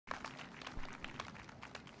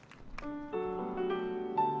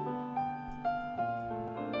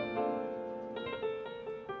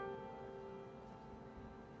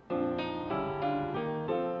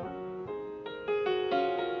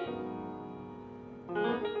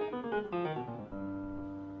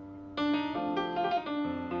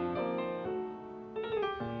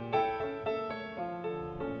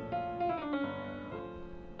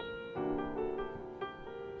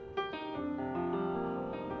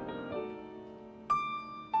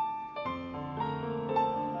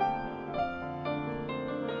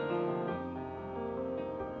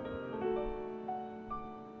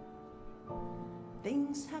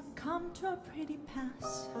Things have come to a pretty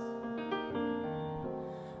pass.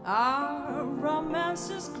 Our romance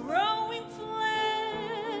is growing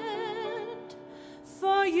flat.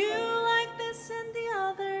 For you like this and the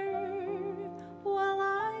other, while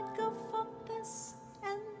I'd go for this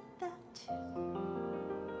and that.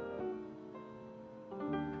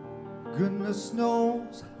 Goodness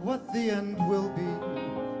knows what the end will be.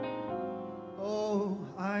 Oh,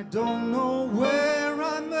 I don't know where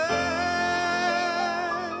I'm at.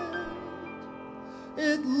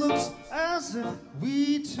 It looks as if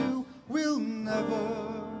we two will never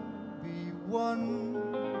be one.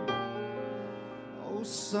 Oh,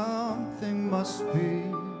 something must be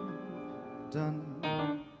done.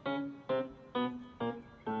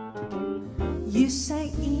 You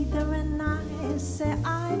say either and I say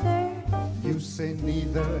either. You say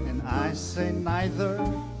neither and I say neither.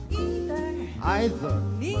 Either, Either,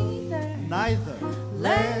 neither, neither.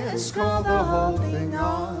 Let's call the whole thing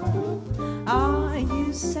off. Ah,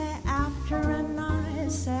 you say after and I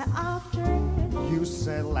say after. You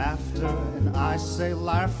say laughter and I say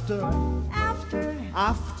laughter. After,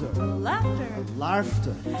 After, laughter.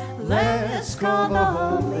 laughter. Let's call the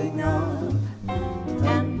whole thing off.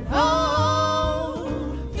 And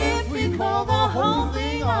oh, if we call the whole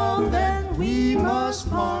thing off, then we must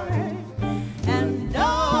part. And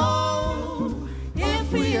oh,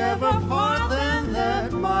 if we ever part, then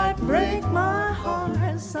that might break my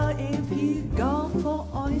heart. So if you go for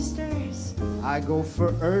oysters, I go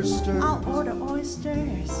for oysters. I'll order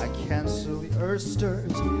oysters. I cancel the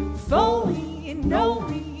oysters. For we know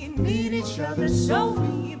we need each other, so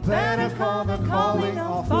we better call the calling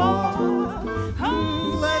off.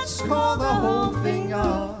 Let's call the whole thing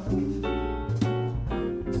off.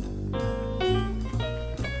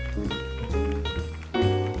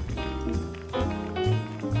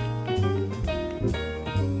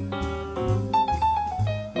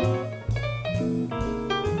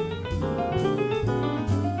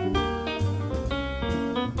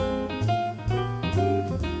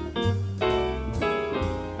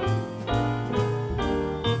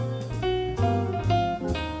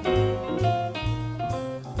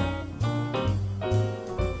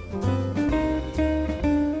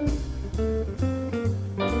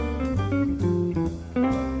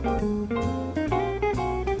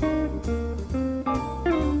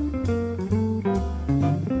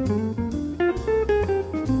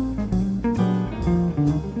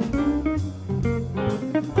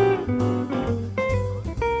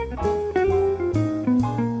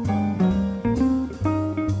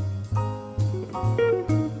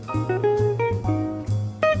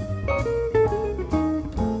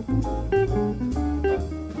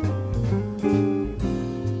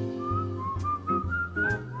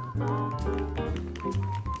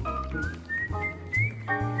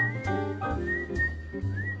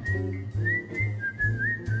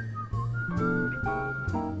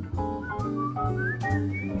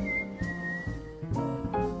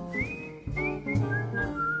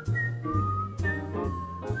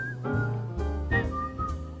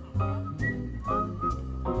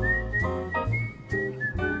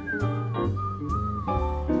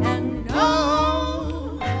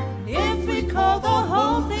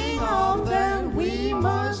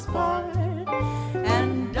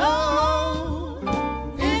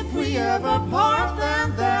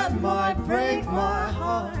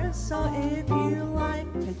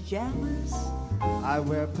 Pajamas. I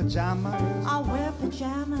wear pajamas. I wear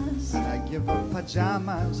pajamas. And I give up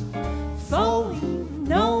pajamas. For we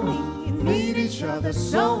know we need each other,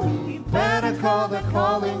 so we better call the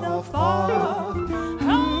calling off.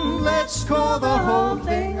 Let's call the whole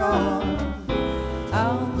thing off.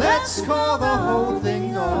 Oh, Let's call the whole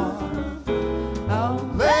thing off.